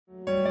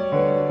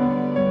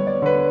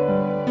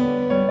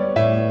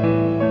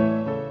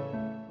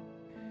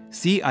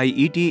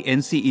CIET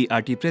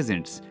NCERT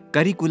presents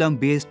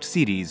curriculum-based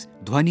series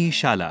Dhwani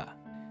Shala.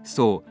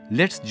 So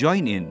let's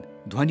join in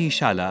Dhwani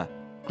Shala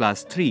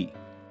Class 3.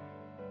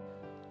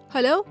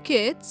 Hello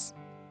kids,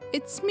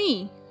 it's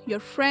me, your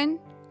friend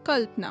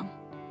Kalpana.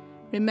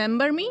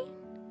 Remember me?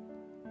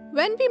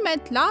 When we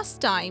met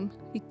last time,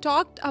 we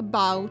talked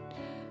about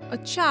a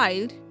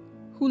child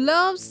who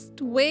loves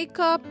to wake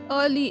up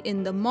early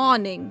in the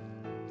morning,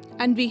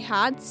 and we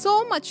had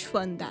so much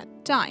fun that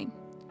time.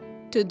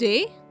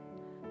 Today,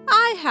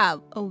 I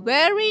have a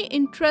very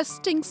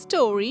interesting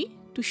story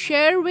to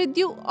share with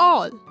you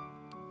all.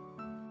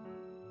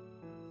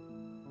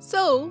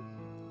 So,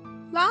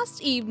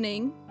 last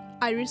evening,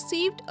 I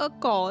received a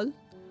call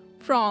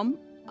from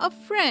a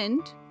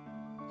friend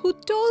who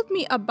told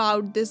me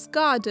about this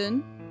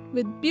garden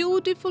with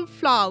beautiful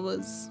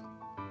flowers.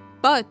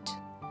 But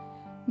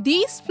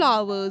these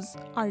flowers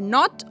are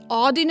not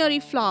ordinary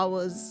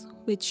flowers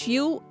which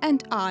you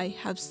and I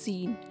have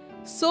seen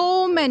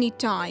so many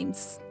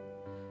times.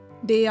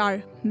 They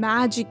are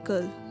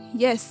magical,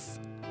 yes,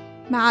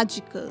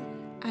 magical,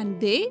 and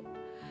they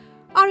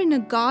are in a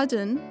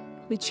garden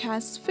which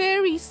has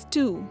fairies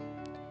too.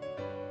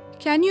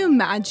 Can you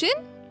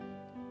imagine?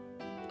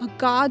 A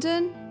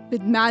garden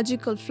with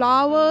magical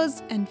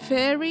flowers and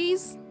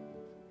fairies?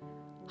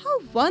 How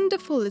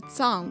wonderful it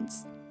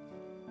sounds!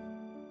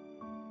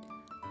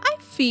 I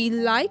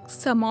feel like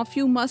some of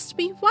you must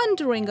be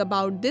wondering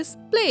about this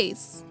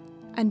place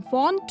and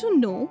want to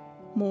know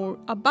more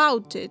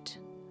about it.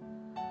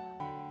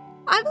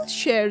 I will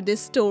share this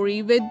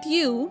story with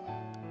you,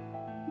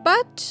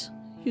 but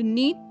you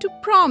need to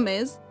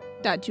promise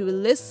that you will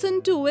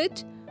listen to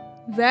it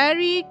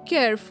very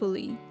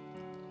carefully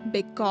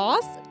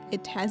because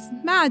it has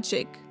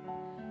magic.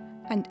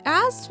 And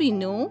as we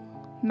know,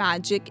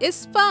 magic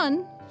is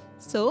fun.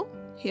 So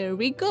here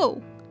we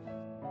go.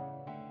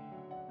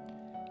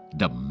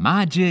 The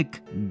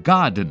Magic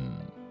Garden.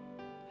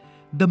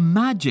 The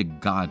Magic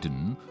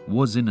Garden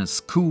was in a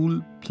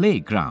school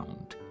playground.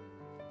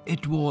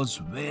 It was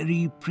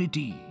very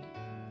pretty.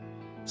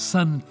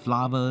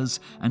 Sunflowers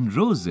and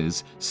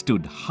roses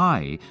stood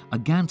high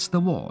against the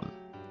wall.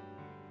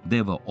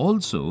 There were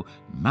also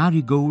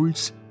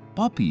marigolds,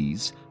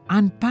 poppies,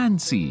 and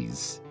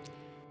pansies.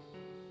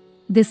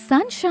 The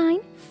sunshine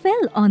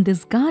fell on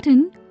this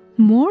garden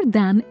more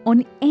than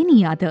on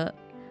any other,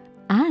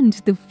 and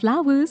the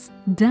flowers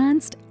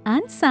danced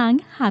and sang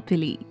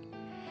happily.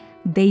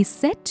 They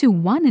said to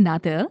one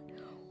another,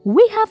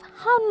 "We have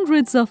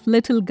hundreds of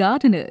little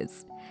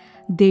gardeners."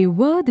 They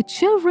were the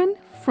children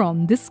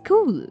from the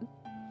school.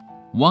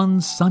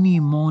 One sunny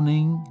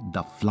morning,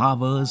 the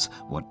flowers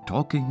were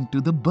talking to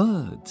the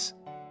birds.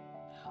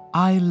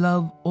 "I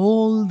love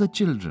all the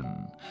children,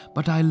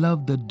 but I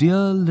love the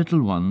dear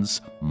little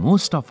ones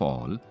most of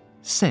all,"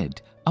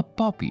 said a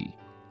poppy.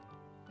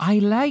 "I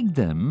like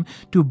them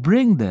to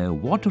bring their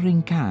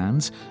watering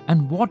cans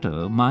and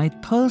water my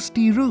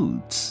thirsty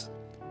roots."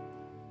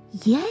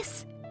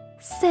 "Yes,"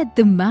 said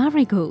the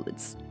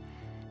marigolds.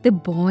 "The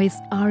boys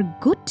are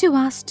good to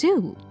us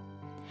too.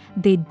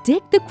 They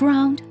dig the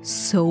ground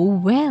so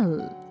well."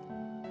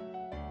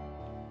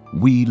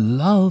 "We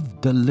love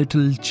the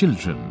little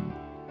children,"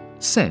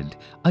 said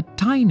a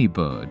tiny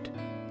bird.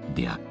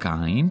 "They are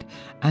kind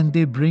and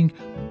they bring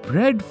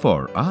bread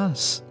for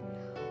us."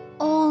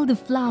 All the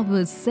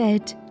flowers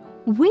said,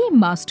 "We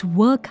must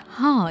work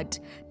hard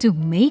to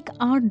make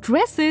our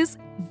dresses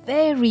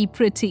very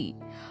pretty,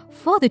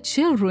 for the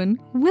children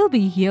will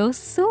be here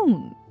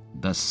soon."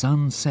 The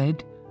sun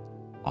said,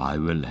 "I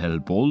will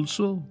help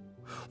also,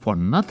 for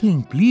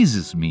nothing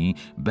pleases me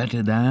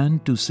better than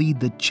to see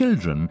the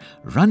children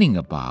running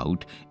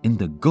about in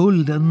the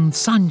golden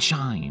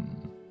sunshine."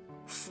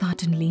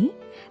 Suddenly,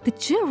 the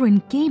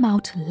children came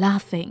out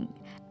laughing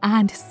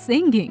and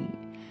singing,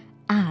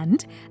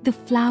 and the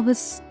flowers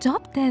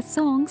stopped their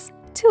songs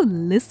to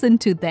listen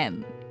to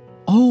them.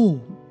 "Oh,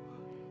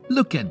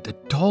 look at the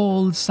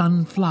tall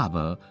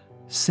sunflower,"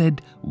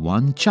 said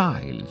one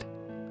child.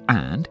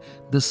 And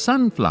the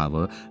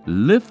sunflower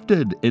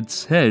lifted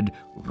its head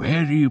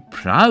very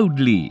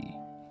proudly.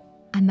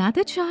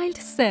 Another child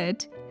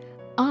said,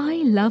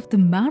 "I love the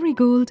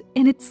marigold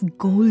in its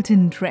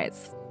golden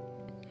dress."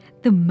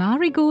 The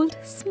marigold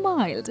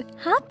smiled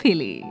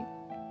happily.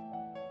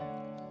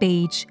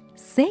 Page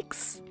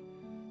 6.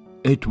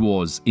 It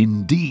was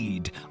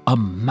indeed a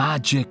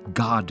magic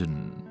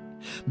garden,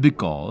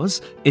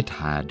 because it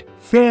had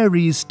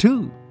fairies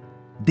too.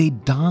 They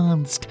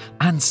danced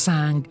and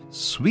sang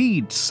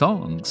sweet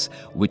songs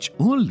which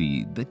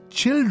only the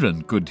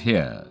children could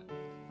hear.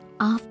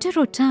 After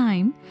a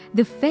time,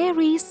 the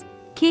fairies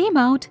came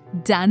out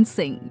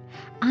dancing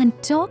and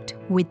talked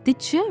with the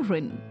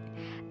children.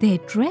 Their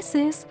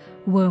dresses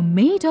were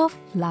made of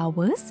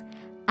flowers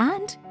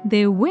and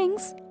their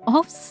wings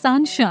of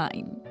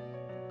sunshine.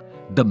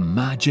 The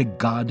magic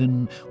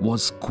garden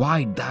was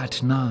quiet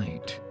that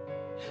night.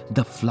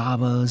 The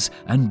flowers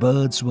and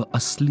birds were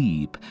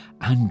asleep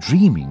and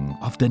dreaming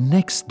of the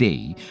next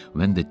day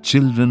when the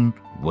children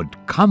would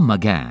come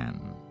again.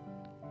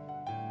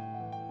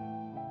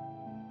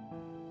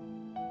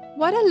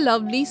 What a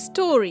lovely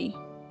story.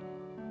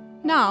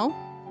 Now,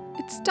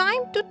 it's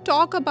time to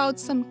talk about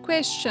some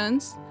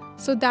questions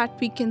so that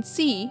we can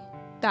see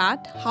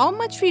that how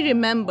much we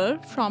remember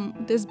from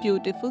this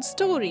beautiful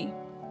story.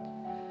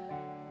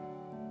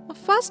 The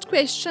first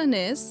question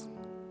is,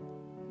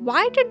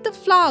 why did the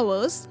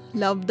flowers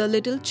love the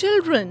little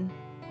children?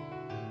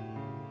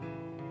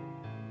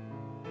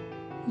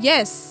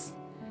 Yes,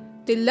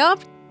 they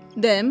loved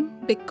them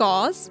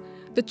because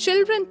the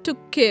children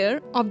took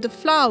care of the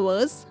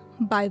flowers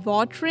by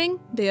watering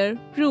their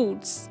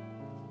roots.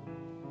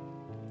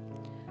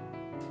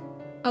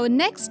 Our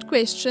next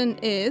question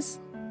is,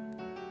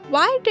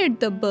 why did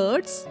the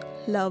birds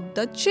love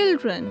the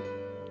children?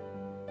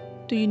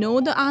 Do you know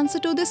the answer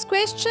to this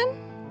question?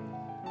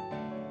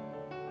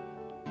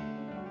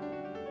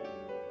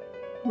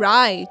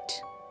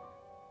 Right.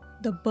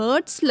 The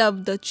birds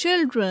loved the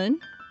children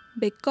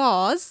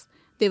because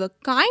they were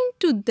kind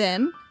to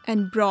them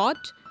and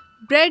brought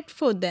bread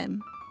for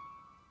them.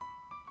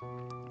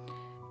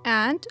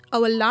 And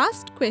our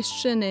last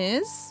question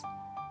is,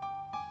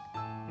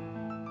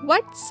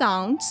 what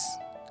sounds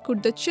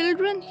could the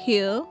children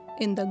hear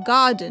in the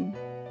garden?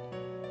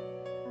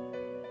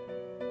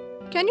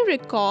 Can you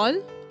recall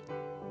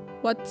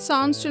what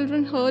sounds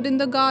children heard in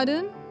the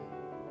garden?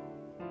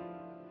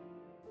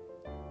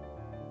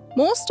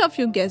 Most of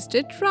you guessed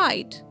it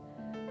right.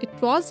 It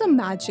was a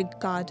magic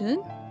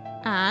garden,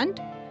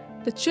 and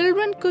the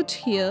children could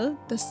hear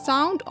the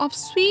sound of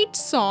sweet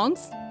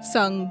songs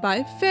sung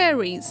by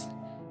fairies.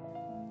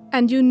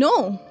 And you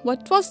know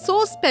what was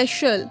so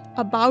special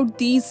about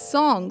these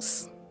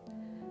songs?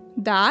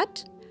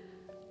 That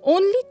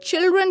only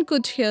children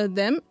could hear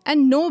them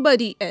and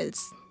nobody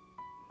else.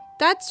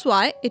 That's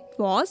why it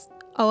was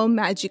our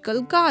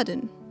magical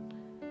garden.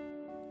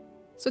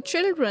 So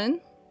children,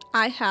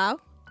 I have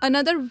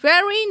another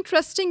very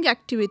interesting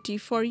activity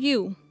for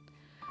you.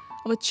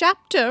 Our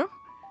chapter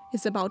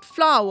is about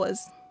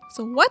flowers.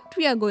 So what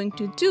we are going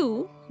to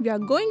do, we are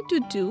going to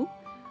do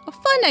a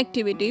fun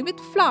activity with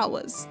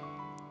flowers.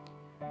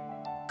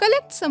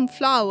 Collect some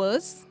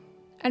flowers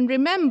and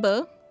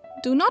remember,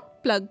 do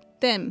not pluck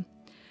them.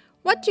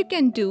 What you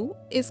can do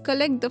is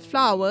collect the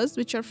flowers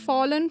which are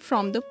fallen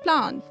from the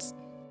plants.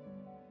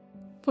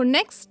 For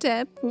next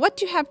step, what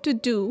you have to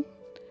do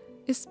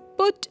is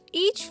put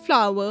each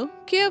flower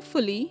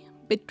carefully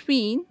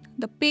between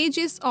the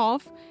pages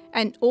of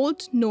an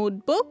old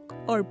notebook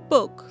or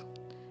book.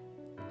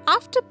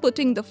 After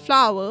putting the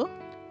flower,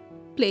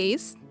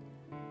 place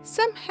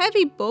some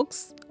heavy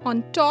books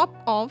on top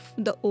of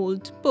the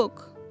old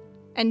book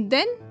and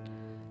then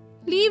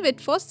leave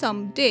it for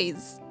some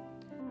days.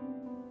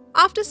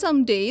 After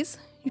some days,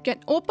 you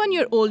can open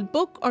your old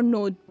book or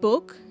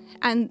notebook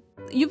and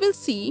you will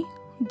see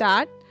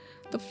that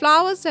the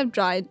flowers have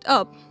dried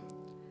up.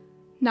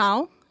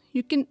 Now,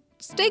 you can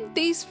stick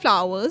these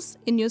flowers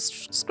in your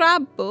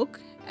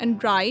scrapbook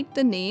and write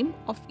the name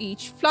of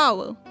each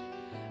flower.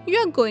 You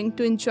are going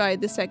to enjoy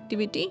this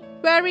activity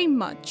very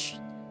much.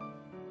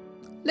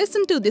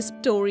 Listen to this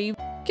story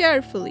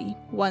carefully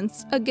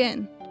once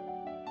again.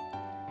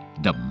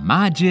 The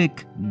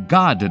Magic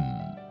Garden.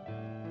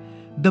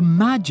 The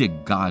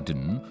magic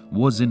garden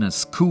was in a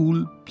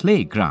school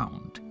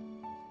playground.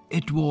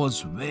 It was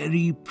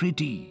very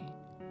pretty.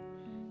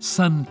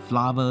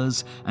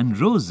 Sunflowers and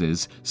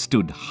roses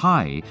stood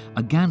high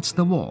against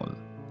the wall.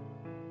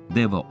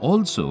 There were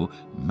also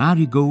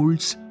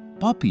marigolds,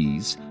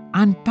 poppies,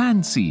 and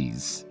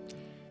pansies.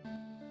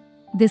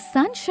 The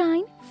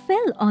sunshine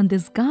fell on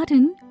this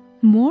garden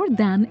more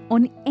than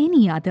on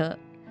any other,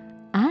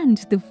 and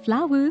the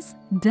flowers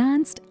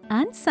danced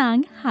and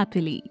sang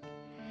happily.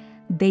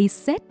 They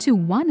said to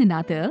one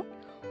another,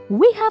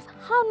 "We have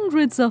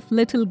hundreds of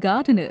little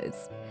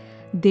gardeners."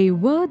 They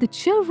were the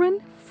children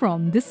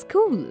from the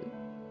school.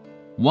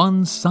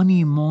 One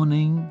sunny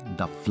morning,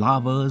 the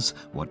flowers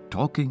were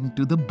talking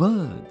to the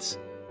birds.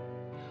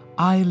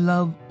 "I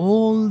love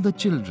all the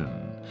children,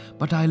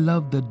 but I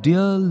love the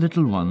dear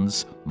little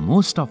ones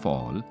most of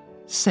all,"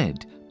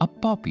 said a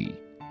poppy.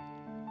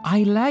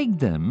 "I like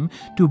them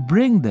to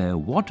bring their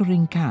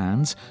watering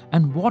cans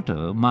and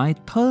water my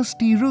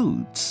thirsty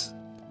roots."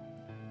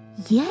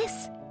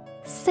 "Yes,"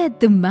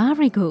 said the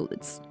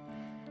marigolds.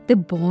 "The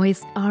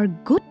boys are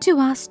good to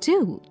us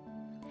too.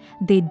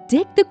 They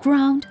dig the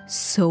ground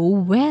so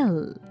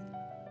well."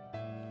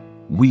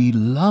 "We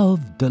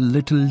love the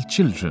little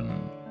children,"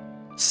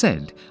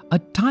 said a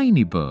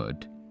tiny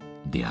bird.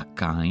 "They are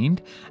kind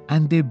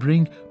and they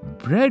bring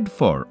bread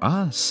for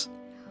us."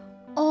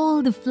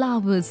 All the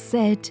flowers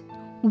said,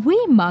 "We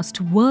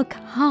must work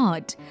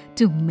hard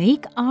to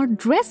make our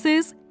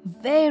dresses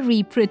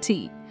very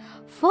pretty,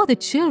 for the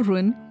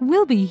children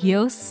will be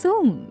here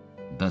soon."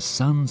 The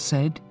sun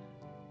said,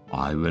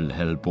 "I will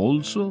help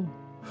also,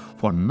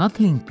 for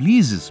nothing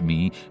pleases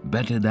me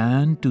better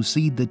than to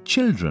see the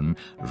children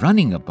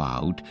running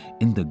about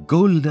in the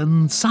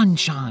golden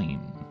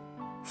sunshine."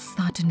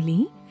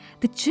 Suddenly,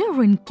 the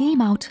children came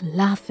out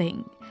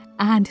laughing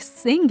and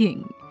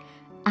singing,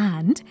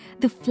 and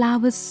the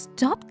flowers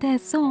stopped their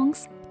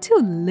songs to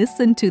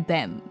listen to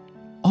them.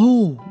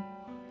 "Oh,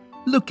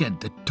 "Look at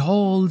the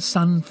tall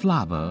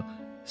sunflower,"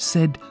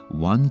 said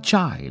one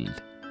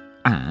child.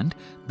 And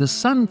the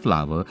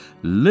sunflower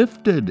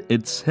lifted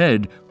its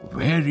head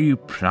very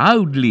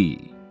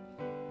proudly.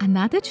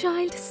 Another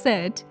child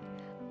said,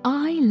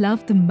 "I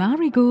love the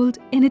marigold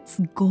in its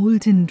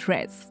golden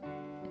dress."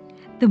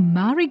 The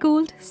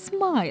marigold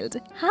smiled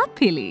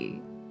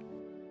happily.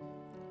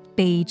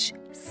 Page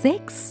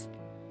 6.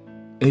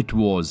 It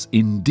was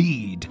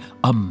indeed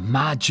a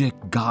magic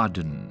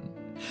garden,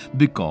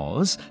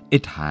 because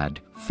it had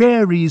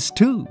fairies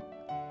too.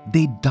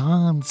 They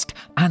danced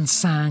and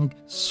sang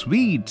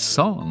sweet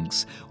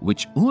songs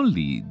which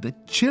only the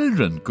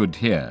children could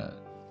hear.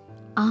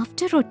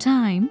 After a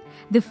time,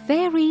 the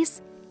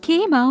fairies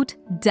came out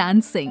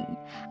dancing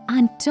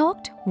and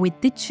talked with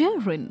the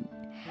children.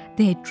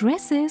 Their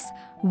dresses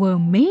were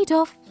made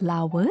of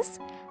flowers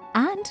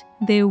and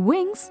their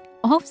wings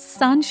of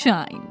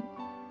sunshine.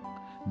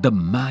 The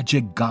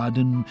magic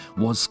garden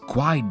was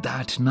quiet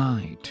that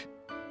night.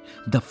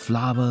 The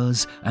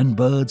flowers and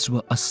birds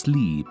were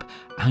asleep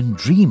and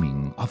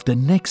dreaming of the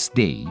next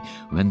day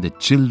when the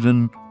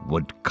children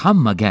would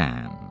come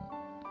again.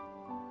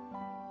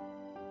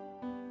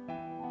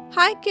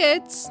 Hi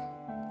kids,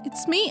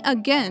 it's me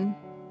again.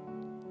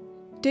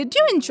 Did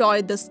you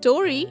enjoy the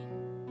story?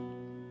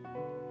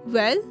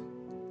 Well,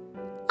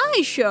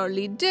 I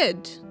surely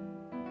did.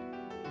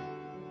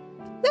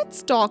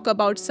 Let's talk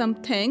about some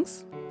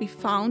things we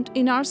found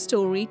in our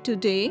story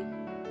today.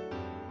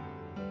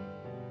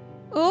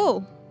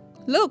 Oh,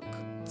 look,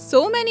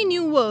 so many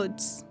new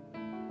words.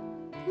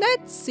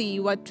 Let's see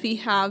what we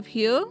have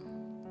here.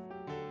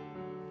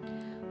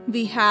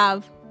 We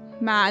have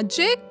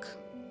magic,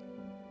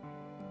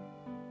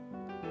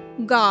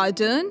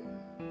 garden,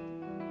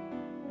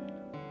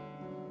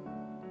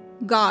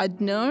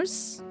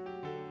 gardeners,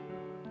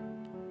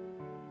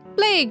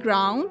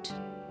 playground,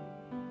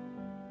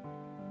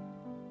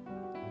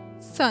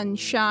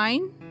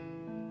 sunshine,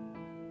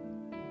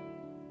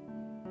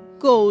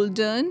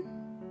 golden,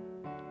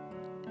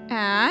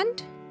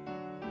 and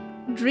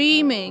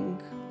dreaming.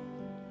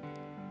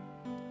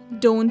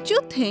 Don't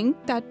you think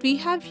that we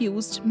have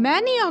used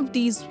many of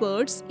these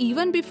words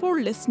even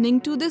before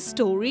listening to this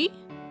story?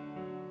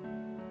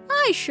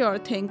 I sure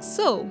think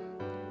so.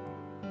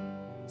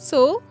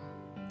 So,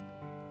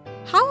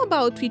 how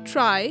about we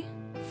try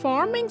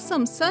forming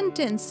some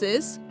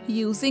sentences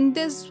using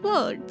these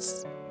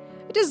words?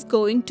 It is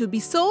going to be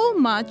so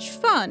much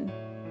fun.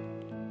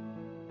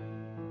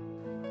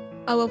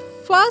 Our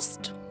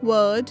first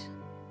word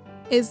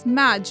is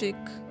magic.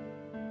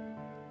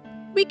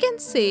 We can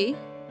say,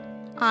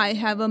 I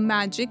have a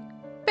magic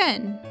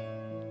pen,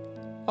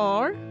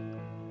 or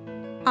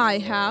I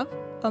have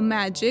a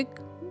magic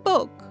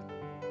book.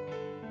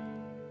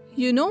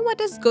 You know what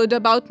is good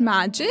about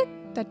magic?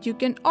 That you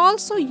can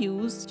also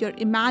use your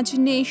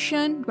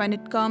imagination when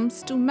it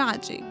comes to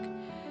magic.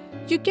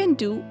 You can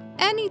do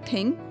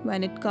anything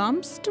when it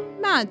comes to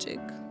magic.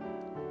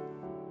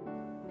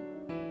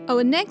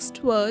 Our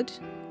next word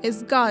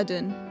is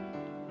garden.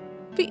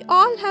 We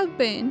all have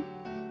been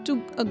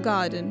to a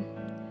garden,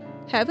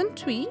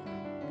 haven't we?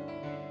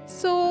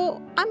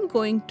 So I'm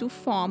going to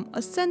form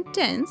a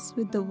sentence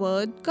with the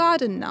word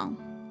garden now.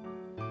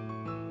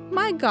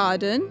 My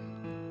garden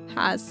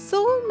has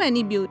so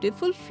many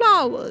beautiful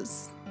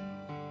flowers.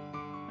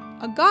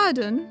 A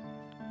garden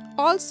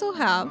also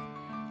have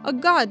a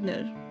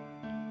gardener.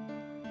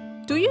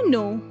 Do you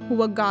know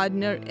who a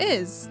gardener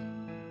is?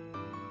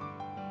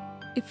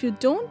 If you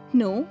don't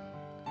know,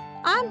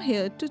 I'm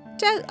here to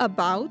tell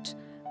about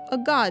a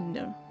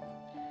gardener.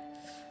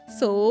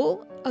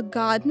 So, a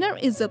gardener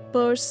is a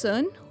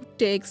person who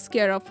takes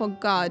care of a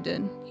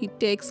garden. He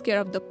takes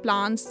care of the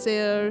plants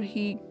there,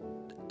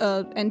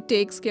 and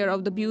takes care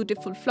of the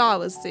beautiful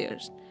flowers there.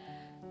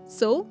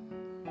 So,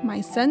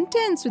 my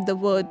sentence with the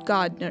word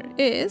gardener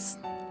is,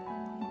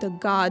 the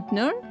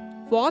gardener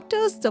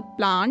waters the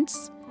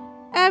plants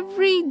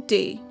every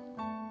day.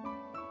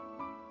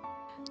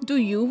 Do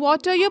you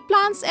water your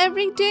plants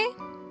every day?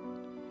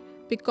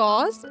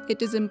 Because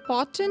it is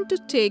important to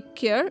take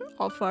care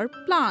of our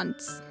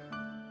plants.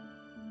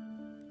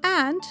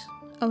 And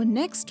our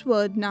next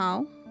word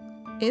now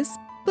is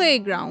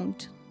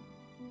playground.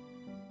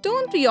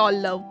 Don't we all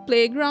love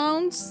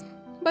playgrounds?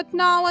 But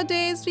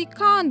nowadays we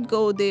can't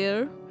go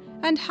there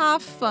and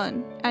have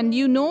fun. And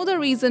you know the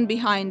reason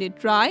behind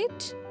it,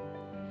 right?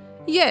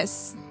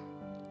 Yes,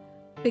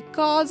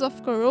 because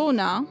of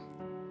Corona,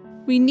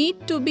 we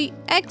need to be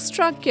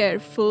extra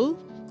careful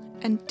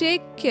and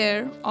take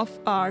care of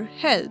our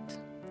health.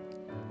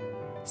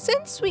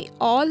 Since we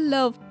all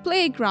love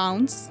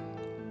playgrounds,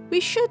 we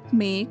should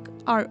make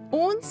our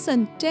own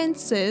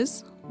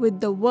sentences with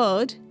the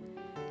word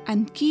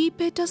and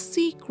keep it a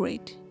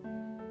secret.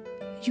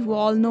 You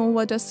all know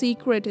what a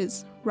secret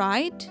is,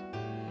 right?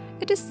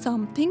 It is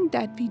something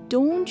that we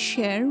don't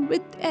share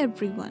with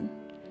everyone.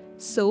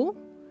 So,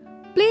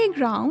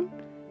 playground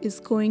is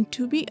going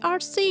to be our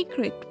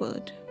secret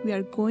word. We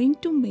are going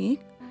to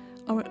make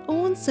our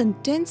own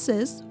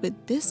sentences with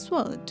this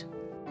word.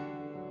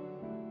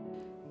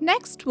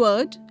 Next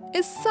word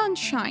is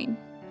sunshine.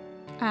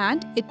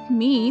 and it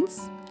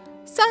means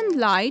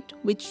sunlight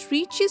which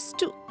reaches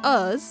to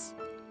us,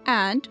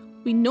 and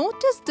we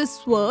noticed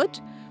this word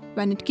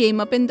when it came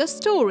up in the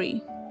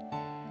story.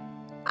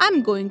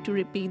 I'm going to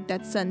repeat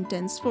that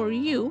sentence for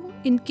you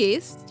in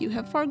case you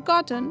have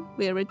forgotten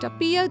where it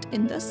appeared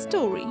in the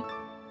story.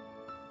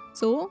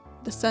 So,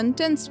 the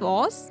sentence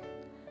was,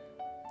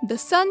 "The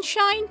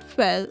sunshine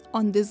fell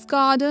on this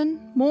garden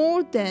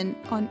more than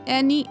on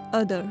any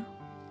other."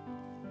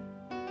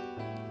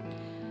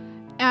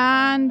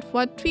 And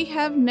what we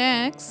have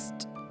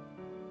next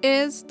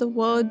is the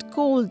word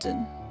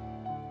golden.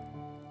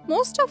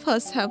 Most of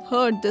us have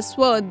heard this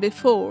word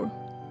before.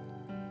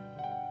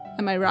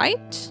 Am I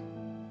right?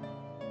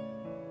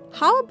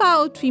 How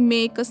about we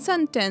make a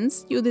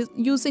sentence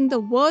using the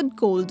word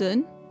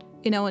golden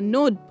in our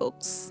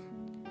notebooks?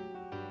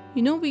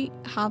 You know, we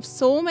have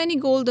so many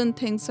golden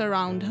things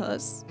around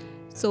us,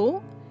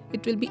 so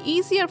it will be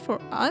easier for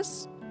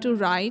us to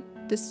write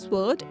this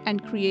word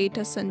and create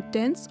a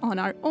sentence on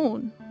our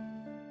own.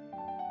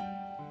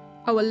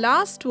 Our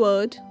last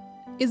word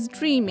is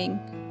dreaming,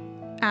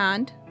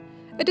 and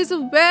it is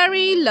a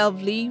very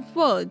lovely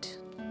word.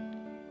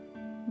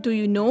 Do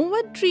you know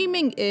what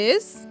dreaming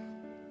is?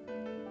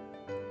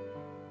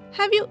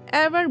 Have you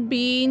ever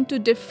been to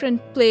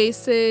different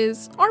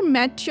places or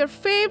met your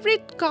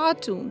favorite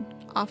cartoon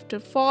after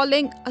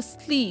falling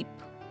asleep?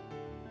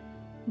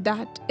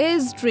 That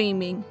is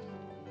dreaming.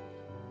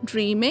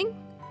 Dreaming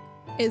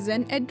is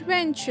an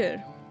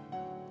adventure,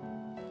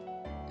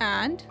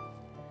 and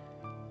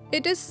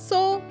it is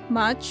so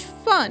much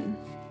fun.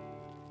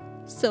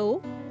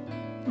 So,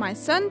 my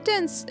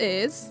sentence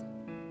is,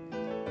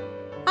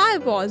 I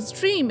was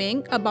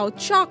dreaming about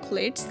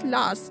chocolates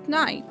last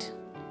night.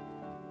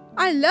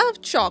 I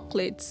love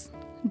chocolates.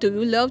 Do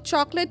you love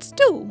chocolates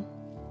too?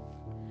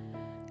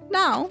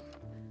 Now,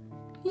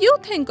 you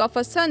think of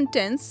a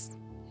sentence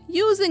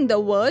using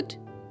the word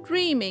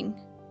dreaming.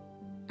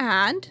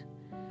 And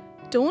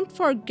don't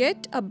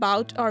forget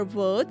about our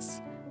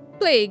words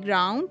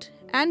playground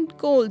and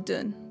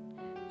golden.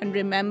 And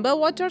remember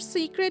what our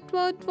secret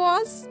word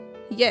was?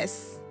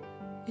 Yes,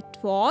 it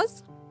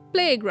was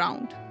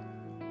playground.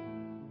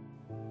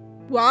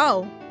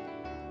 Wow!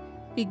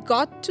 We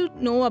got to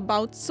know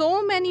about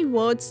so many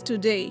words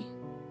today.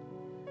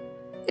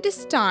 It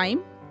is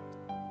time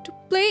to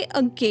play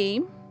a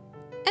game,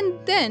 and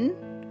then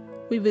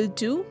we will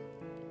do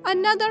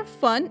another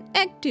fun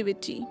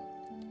activity.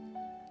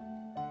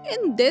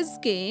 In this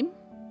game,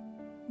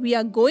 we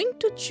are going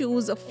to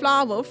choose a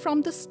flower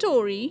from the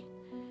story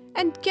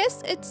and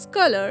guess its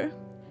color,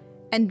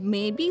 and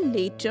maybe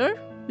later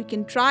we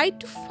can try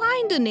to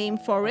find a name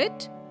for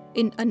it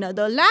in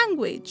another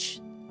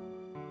language.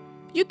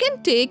 You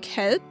can take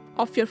help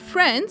of your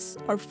friends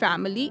or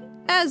family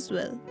as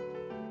well.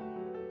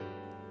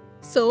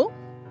 So,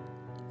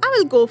 I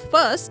will go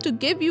first to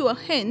give you a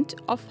hint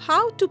of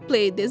how to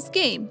play this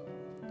game.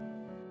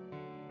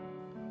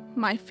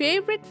 My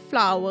favorite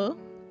flower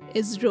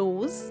is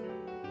rose.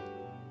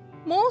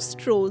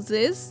 Most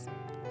roses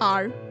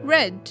are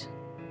red.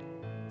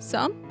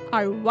 Some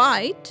are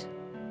white.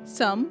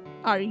 Some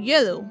are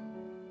yellow.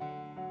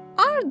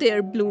 Are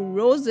there blue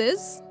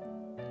roses?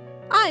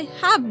 I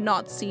have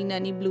not seen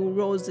any blue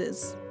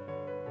roses.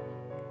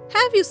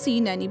 Have you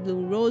seen any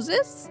blue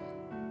roses?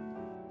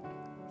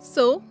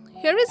 So,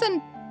 here is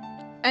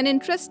an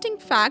interesting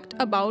fact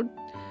about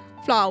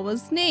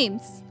flowers'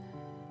 names,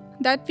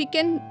 that we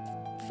can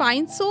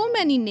find so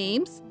many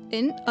names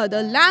in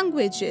other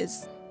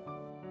languages.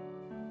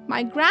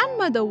 My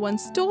grandmother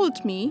once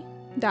told me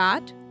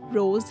that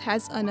rose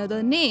has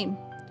another name.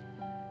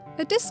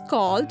 It is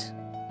called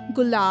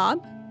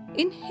gulab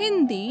in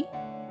Hindi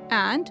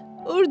and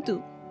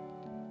Urdu.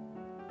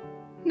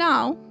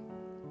 Now,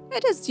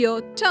 it is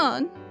your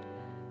turn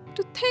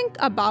to think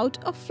about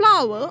a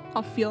flower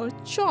of your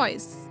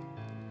choice.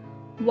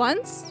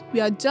 Once we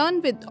are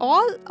done with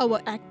all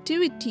our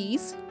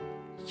activities,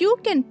 you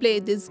can play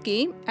this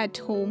game at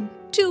home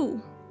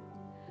too.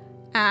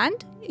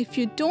 And if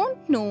you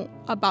don't know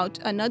about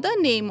another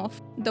name of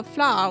the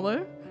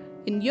flower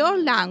in your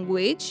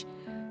language,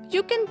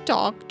 you can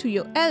talk to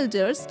your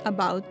elders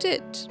about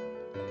it.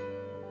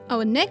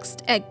 Our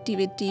next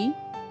activity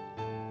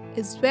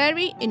is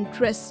very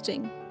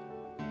interesting,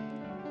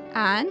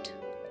 and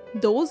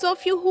those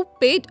of you who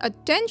paid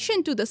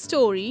attention to the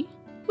story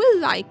will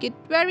like it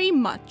very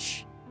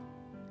much.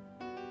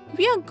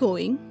 We are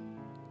going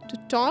to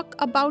talk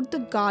about the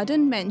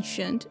garden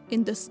mentioned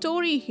in the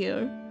story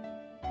here,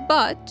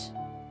 but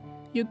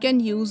you can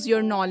use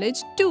your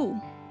knowledge too.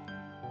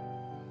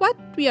 What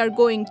we are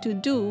going to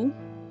do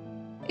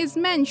is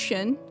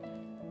mention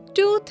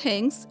 2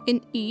 things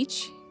in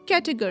each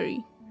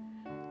category.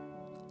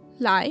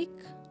 Like,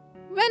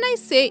 when I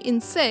say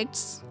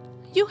insects,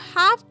 you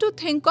have to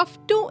think of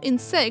 2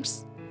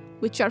 insects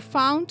which are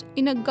found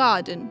in a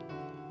garden.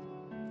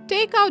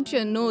 Take out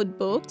your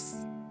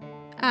notebooks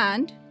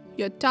and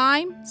your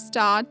time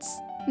starts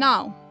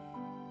now.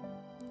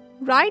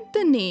 Write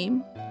the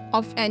name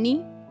of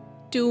any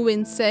 2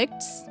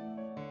 insects,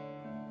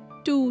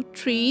 2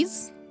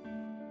 trees,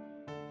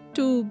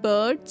 2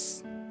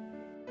 birds,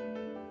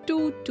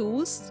 2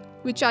 tools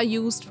which are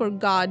used for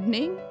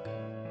gardening,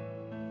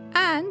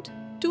 and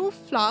 2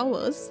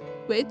 flowers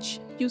which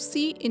you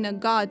see in a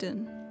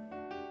garden.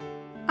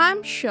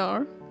 I'm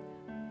sure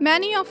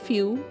many of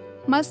you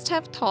must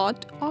have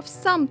thought of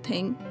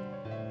something,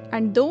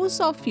 and those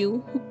of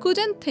you who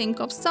couldn't think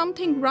of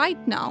something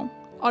right now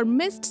or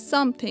missed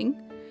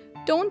something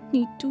don't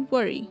need to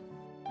worry.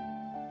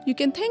 You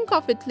can think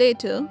of it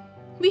later.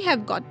 We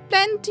have got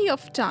plenty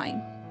of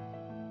time.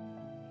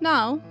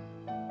 Now,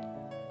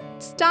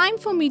 it's time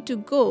for me to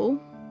go,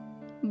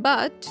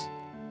 but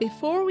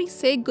before we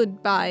say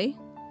goodbye,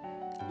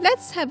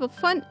 let's have a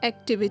fun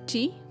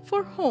activity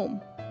for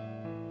home.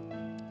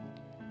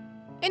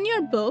 In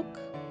your book,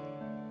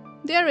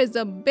 there is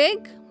a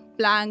big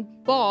blank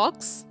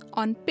box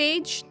on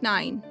page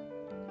 9,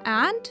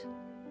 and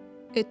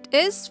it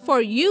is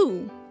for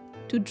you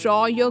to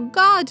draw your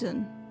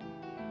garden.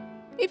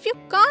 If you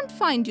can't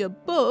find your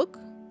book,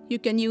 you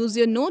can use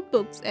your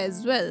notebooks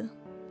as well.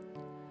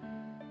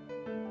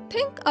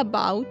 Think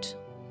about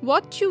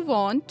what you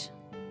want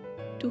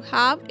to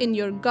have in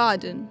your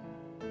garden.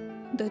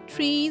 The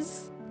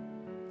trees,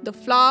 the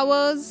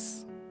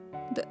flowers,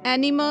 the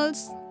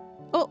animals.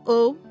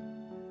 Oh,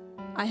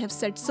 I have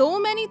said so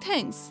many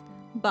things,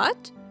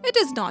 but it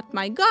is not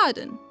my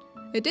garden.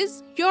 It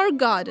is your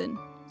garden.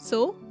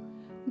 So,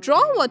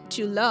 draw what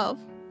you love.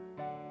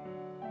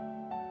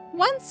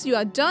 Once you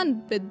are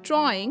done with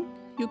drawing,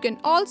 you can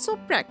also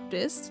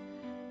practice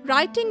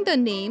writing the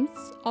names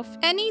of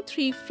any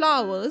 3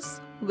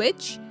 flowers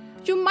which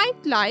you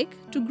might like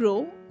to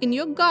grow in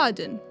your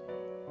garden.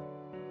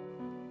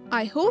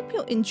 I hope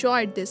you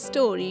enjoyed this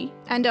story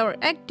and our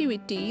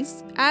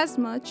activities as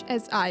much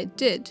as I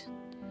did.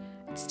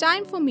 It's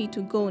time for me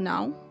to go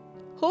now.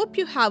 Hope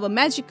you have a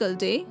magical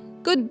day.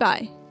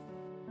 Goodbye.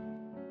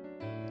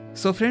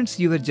 So friends,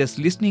 you were just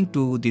listening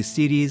to the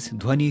series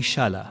Dhwani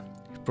Shala.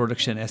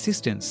 Production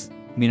assistants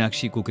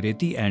Meenakshi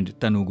Kukreti and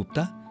Tanu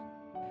Gupta.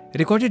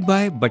 Recorded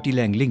by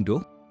Batilang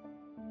Lingdo.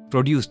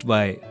 Produced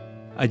by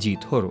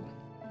Ajit Horo.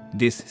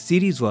 This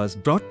series was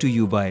brought to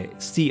you by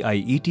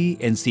CIET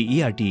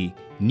NCERT,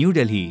 New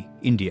Delhi,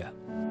 India.